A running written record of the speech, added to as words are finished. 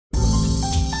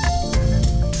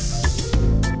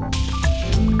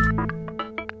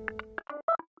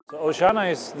Oceana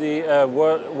is the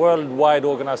worldwide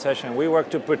organization. We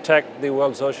work to protect the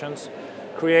world's oceans,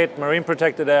 create marine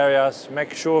protected areas,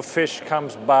 make sure fish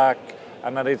comes back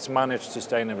and that it's managed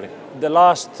sustainably. The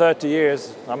last 30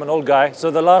 years, I'm an old guy,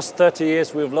 so the last 30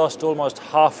 years we've lost almost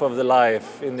half of the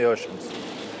life in the oceans.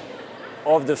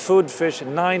 Of the food fish,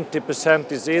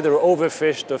 90% is either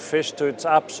overfished or fished to its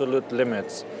absolute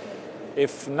limits.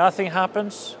 If nothing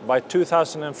happens, by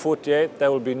 2048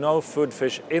 there will be no food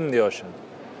fish in the ocean.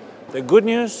 The good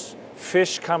news,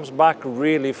 fish comes back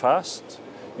really fast.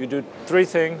 You do three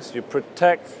things: you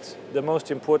protect the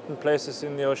most important places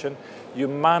in the ocean, you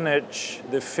manage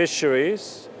the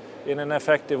fisheries in an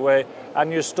effective way,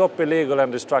 and you stop illegal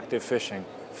and destructive fishing.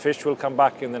 Fish will come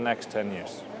back in the next 10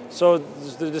 years. So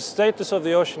the status of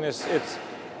the ocean is it's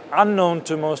unknown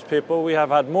to most people. We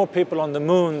have had more people on the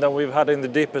moon than we've had in the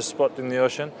deepest spot in the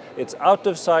ocean. It's out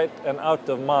of sight and out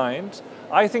of mind.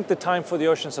 I think the time for the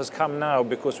oceans has come now,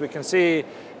 because we can see,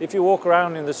 if you walk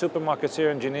around in the supermarkets here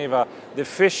in Geneva, the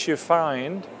fish you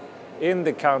find in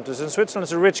the counters, and Switzerland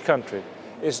is a rich country,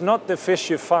 it's not the fish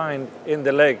you find in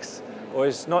the lakes, or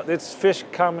it's fish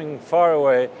coming far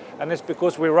away, and it's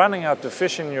because we're running out of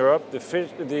fish in Europe.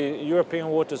 The European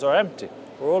waters are empty,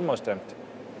 or almost empty.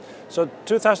 So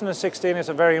 2016 is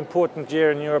a very important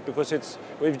year in Europe because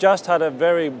we've just had a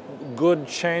very good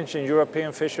change in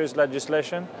European fisheries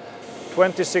legislation.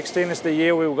 2016 is the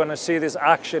year we were going to see this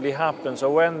actually happen.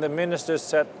 So when the ministers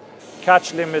set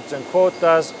catch limits and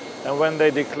quotas, and when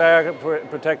they declare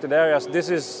protected areas, this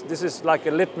is like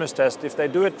a litmus test. If they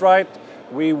do it right,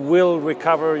 we will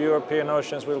recover European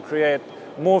oceans, we'll create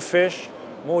more fish,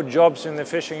 more jobs in the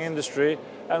fishing industry,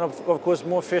 and of course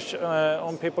more fish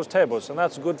on people's tables, and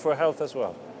that's good for health as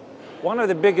well. One of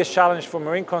the biggest challenges for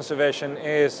marine conservation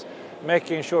is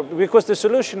making sure, because the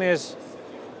solution is,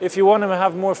 if you want to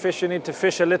have more fish, you need to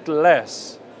fish a little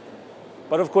less.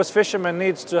 But of course fishermen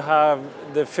need to have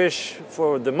the fish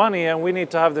for the money, and we need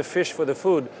to have the fish for the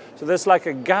food. So there's like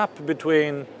a gap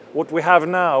between what we have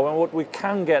now and what we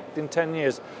can get in 10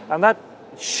 years. And that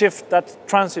shift, that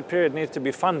transit period needs to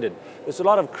be funded. There's a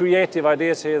lot of creative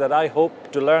ideas here that I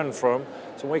hope to learn from,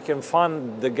 so we can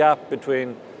fund the gap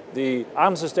between the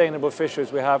unsustainable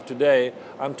fisheries we have today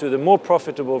and to the more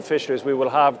profitable fisheries we will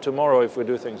have tomorrow if we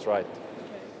do things right.